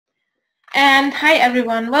And hi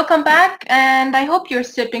everyone, welcome back, and I hope you're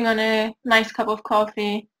sipping on a nice cup of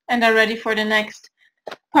coffee and are ready for the next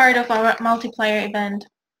part of our multiplier event.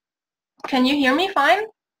 Can you hear me fine?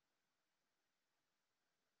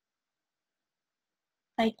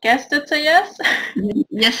 I guess that's a yes.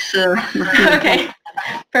 Yes, sir. Okay,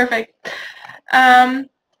 perfect.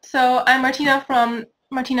 So I'm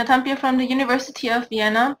Martina Tampier from the University of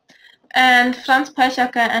Vienna, and Franz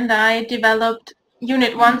Pelchacker and I developed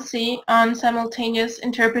Unit 1C on simultaneous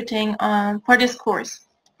interpreting for this course.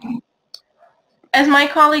 As my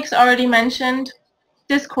colleagues already mentioned,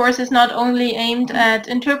 this course is not only aimed at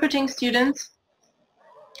interpreting students,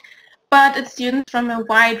 but at students from a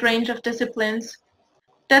wide range of disciplines.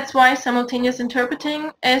 That's why simultaneous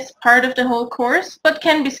interpreting is part of the whole course, but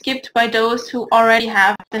can be skipped by those who already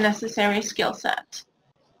have the necessary skill set.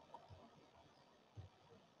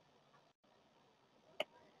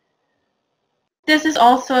 This is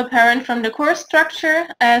also apparent from the course structure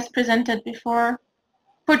as presented before.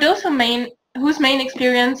 For those whose main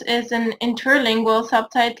experience is in interlingual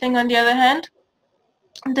subtitling, on the other hand,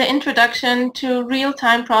 the introduction to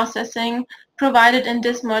real-time processing provided in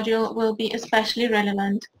this module will be especially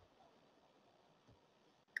relevant.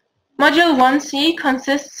 Module 1C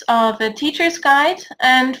consists of a teacher's guide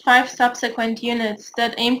and 5 subsequent units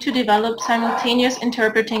that aim to develop simultaneous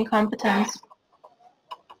interpreting competence.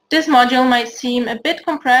 This module might seem a bit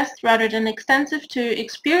compressed rather than extensive to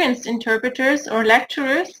experienced interpreters or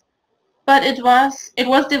lecturers, but it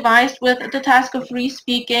was devised with the task of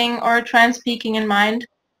re-speaking or trans-speaking in mind,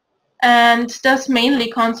 and thus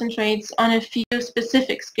mainly concentrates on a few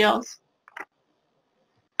specific skills.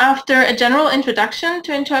 After a general introduction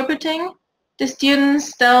to interpreting, the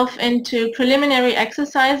students delve into preliminary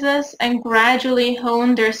exercises and gradually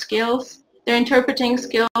hone their interpreting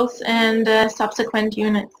skills in the subsequent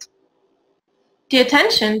units. The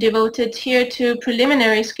attention devoted here to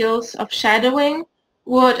preliminary skills of shadowing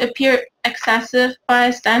would appear excessive by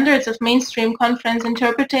standards of mainstream conference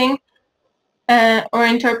interpreting or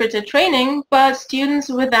interpreter training, but students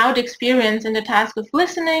without experience in the task of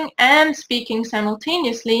listening and speaking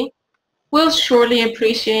simultaneously will surely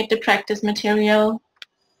appreciate the practice material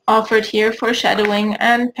offered here for shadowing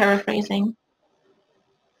and paraphrasing.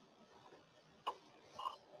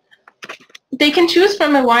 They can choose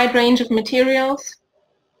from a wide range of materials,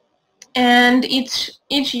 and each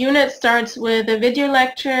unit starts with a video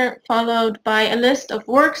lecture followed by a list of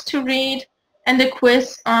works to read and a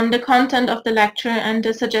quiz on the content of the lecture and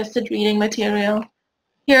the suggested reading material.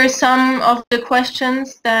 Here are some of the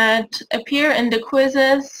questions that appear in the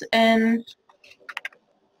quizzes in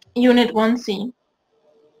Unit 1C.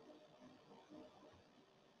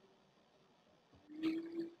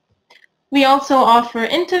 We also offer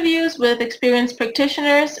interviews with experienced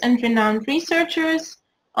practitioners and renowned researchers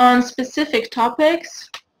on specific topics.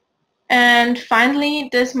 And finally,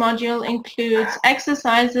 this module includes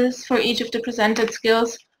exercises for each of the presented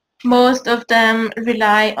skills. Most of them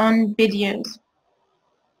rely on videos.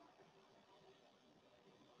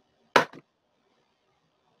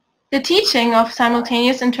 The teaching of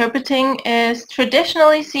simultaneous interpreting is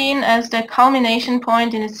traditionally seen as the culmination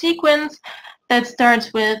point in a sequence that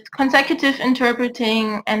starts with consecutive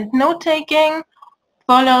interpreting and note-taking,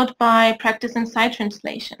 followed by practice and side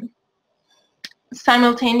translation.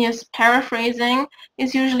 Simultaneous paraphrasing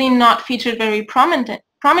is usually not featured very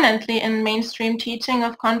prominently in mainstream teaching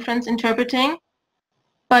of conference interpreting,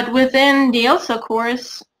 but within the ILSA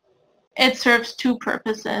course, it serves two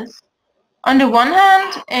purposes. On the one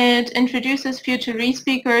hand, it introduces future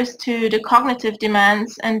re-speakers to the cognitive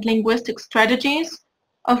demands and linguistic strategies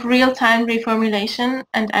of real-time reformulation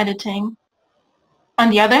and editing.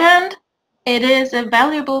 On the other hand, it is a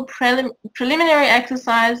valuable preliminary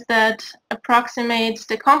exercise that approximates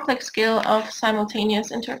the complex skill of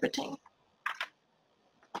simultaneous interpreting.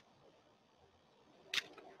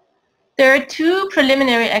 There are two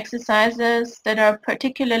preliminary exercises that are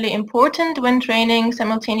particularly important when training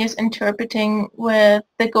simultaneous interpreting with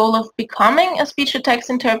the goal of becoming a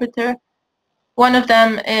speech-to-text interpreter. One of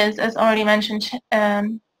them is, as already mentioned,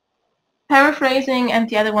 paraphrasing, and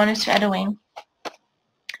the other one is shadowing.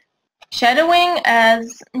 Shadowing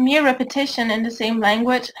as mere repetition in the same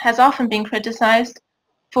language has often been criticized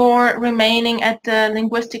for remaining at the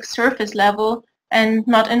linguistic surface level and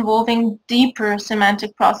not involving deeper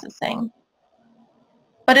semantic processing.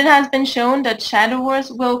 But it has been shown that shadowers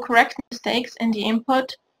will correct mistakes in the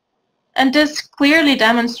input, and this clearly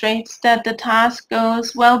demonstrates that the task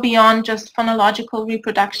goes well beyond just phonological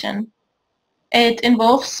reproduction. It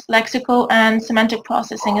involves lexical and semantic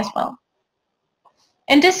processing as well.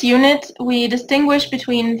 In this unit, we distinguish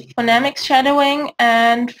between phonemic shadowing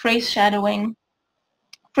and phrase shadowing.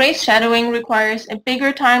 Phrase shadowing requires a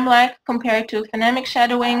bigger time lag compared to phonemic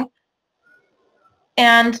shadowing,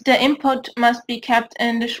 and the input must be kept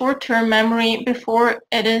in the short-term memory before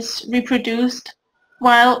it is reproduced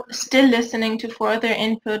while still listening to further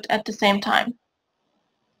input at the same time.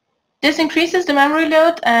 This increases the memory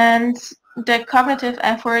load and the cognitive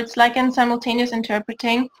efforts, like in simultaneous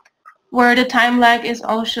interpreting, where the time lag is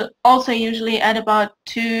also usually at about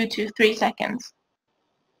 2 to 3 seconds.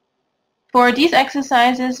 For these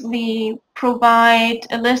exercises, we provide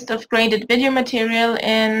a list of graded video material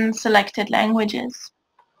in selected languages.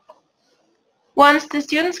 Once the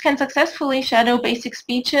students can successfully shadow basic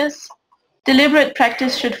speeches, deliberate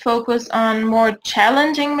practice should focus on more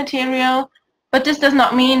challenging material, but this does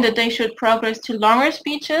not mean that they should progress to longer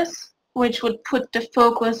speeches, which would put the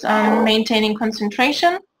focus on maintaining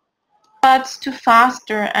concentration, but to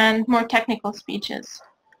faster and more technical speeches.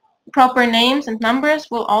 Proper names and numbers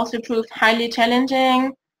will also prove highly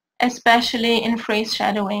challenging, especially in phrase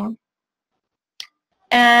shadowing.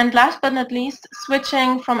 And last but not least,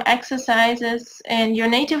 switching from exercises in your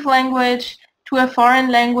native language to a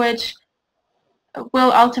foreign language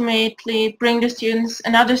will ultimately bring the students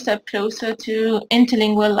another step closer to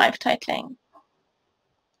interlingual live titling.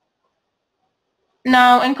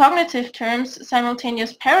 Now, in cognitive terms,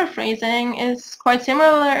 simultaneous paraphrasing is quite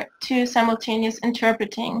similar to simultaneous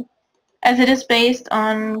interpreting, as it is based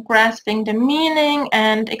on grasping the meaning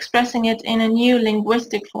and expressing it in a new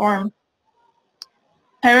linguistic form.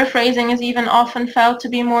 Paraphrasing is even often felt to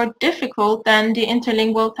be more difficult than the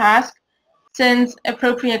interlingual task, since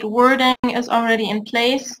appropriate wording is already in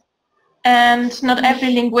place, and not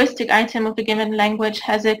every linguistic item of a given language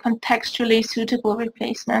has a contextually suitable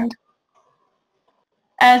replacement.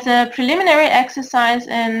 As a preliminary exercise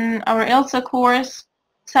in our ILSA course,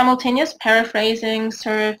 simultaneous paraphrasing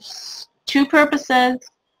serves two purposes.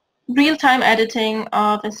 Real-time editing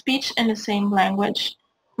of a speech in the same language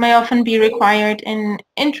may often be required in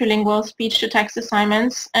intralingual speech-to-text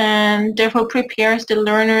assignments and therefore prepares the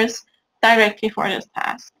learners directly for this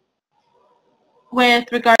task.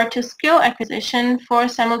 With regard to skill acquisition for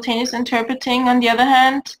simultaneous interpreting, on the other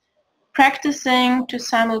hand, practicing to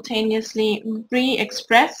simultaneously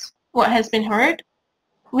re-express what has been heard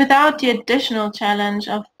without the additional challenge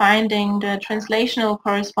of finding the translational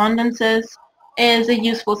correspondences is a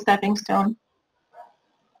useful stepping stone.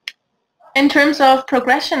 In terms of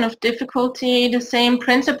progression of difficulty, the same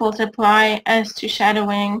principles apply as to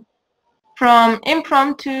shadowing, from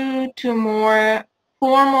impromptu to more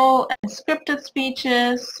formal and scripted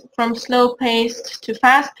speeches, from slow-paced to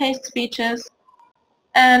fast-paced speeches,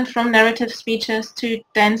 and from narrative speeches to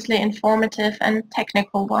densely informative and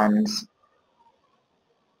technical ones.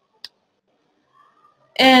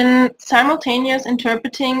 In simultaneous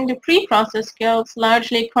interpreting, the pre-process skills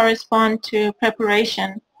largely correspond to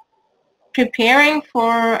preparation. Preparing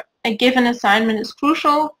for a given assignment is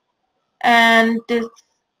crucial, and this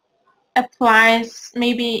applies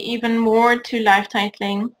maybe even more to live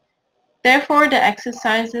titling. Therefore, the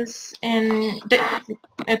exercises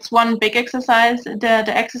it's one big exercise. The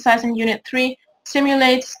exercise in Unit 3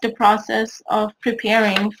 simulates the process of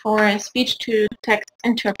preparing for a speech-to-text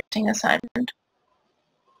interpreting assignment.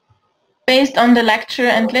 Based on the lecture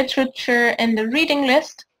and literature in the reading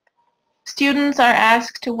list, students are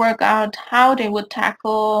asked to work out how they would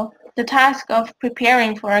tackle the task of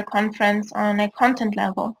preparing for a conference on a content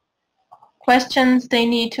level. Questions they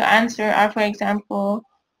need to answer are, for example,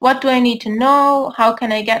 what do I need to know? How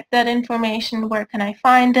can I get that information? Where can I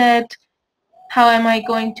find it? How am I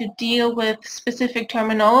going to deal with specific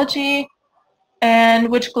terminology? And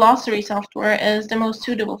which glossary software is the most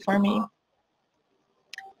suitable for me?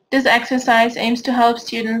 This exercise aims to help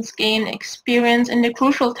students gain experience in the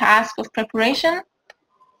crucial task of preparation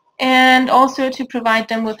and also to provide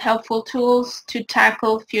them with helpful tools to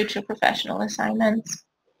tackle future professional assignments.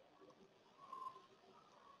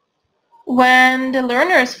 When the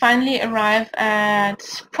learners finally arrive at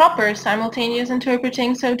proper simultaneous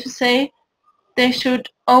interpreting, so to say, they should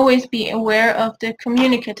always be aware of the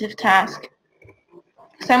communicative task.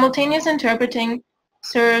 Simultaneous interpreting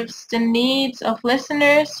serves the needs of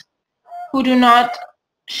listeners who do not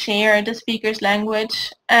share the speaker's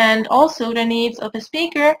language, and also the needs of a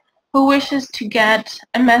speaker who wishes to get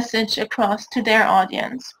a message across to their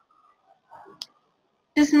audience.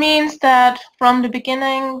 This means that from the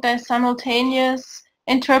beginning, the simultaneous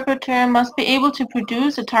interpreter must be able to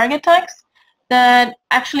produce a target text that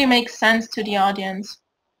actually makes sense to the audience.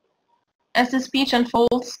 As the speech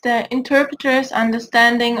unfolds, the interpreter's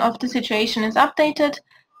understanding of the situation is updated,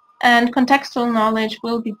 and contextual knowledge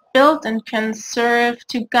will be built and can serve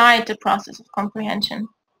to guide the process of comprehension.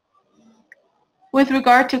 With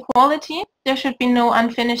regard to quality, there should be no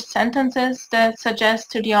unfinished sentences that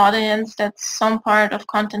suggest to the audience that some part of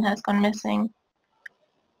content has gone missing.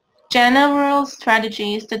 General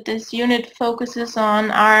strategies that this unit focuses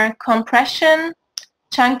on are compression,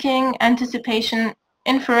 chunking, anticipation,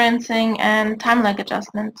 inferencing, and time lag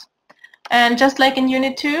adjustment. And just like in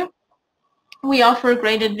Unit 2, we offer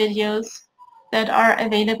graded videos that are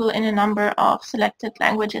available in a number of selected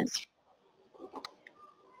languages.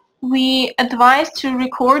 We advise to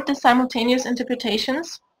record the simultaneous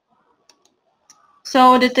interpretations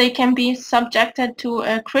so that they can be subjected to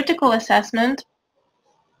a critical assessment,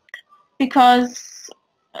 because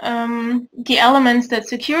the elements that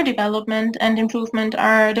secure development and improvement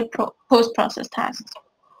are the post-process tasks.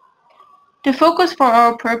 The focus for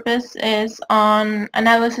our purpose is on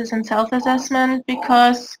analysis and self-assessment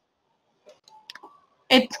because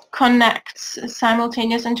it connects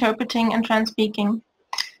simultaneous interpreting and trans-speaking.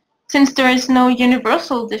 Since there is no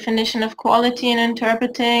universal definition of quality in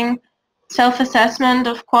interpreting, self-assessment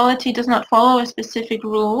of quality does not follow a specific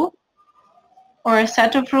rule or a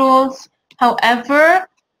set of rules. However,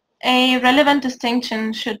 a relevant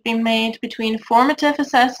distinction should be made between formative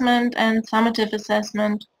assessment and summative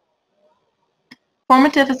assessment.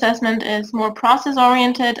 Formative assessment is more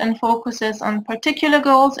process-oriented and focuses on particular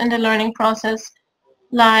goals in the learning process,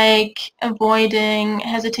 like avoiding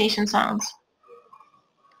hesitation sounds.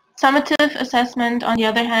 Summative assessment, on the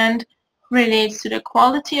other hand, relates to the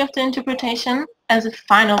quality of the interpretation as a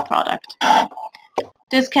final product.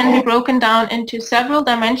 This can be broken down into several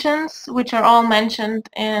dimensions, which are all mentioned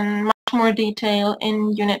in much more detail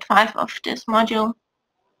in Unit 5 of this module.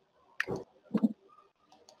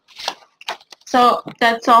 So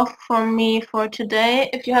that's all from me for today.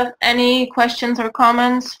 If you have any questions or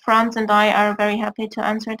comments, Franz and I are very happy to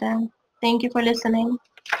answer them. Thank you for listening.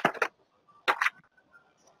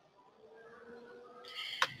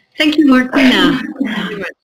 Thank you, Martina.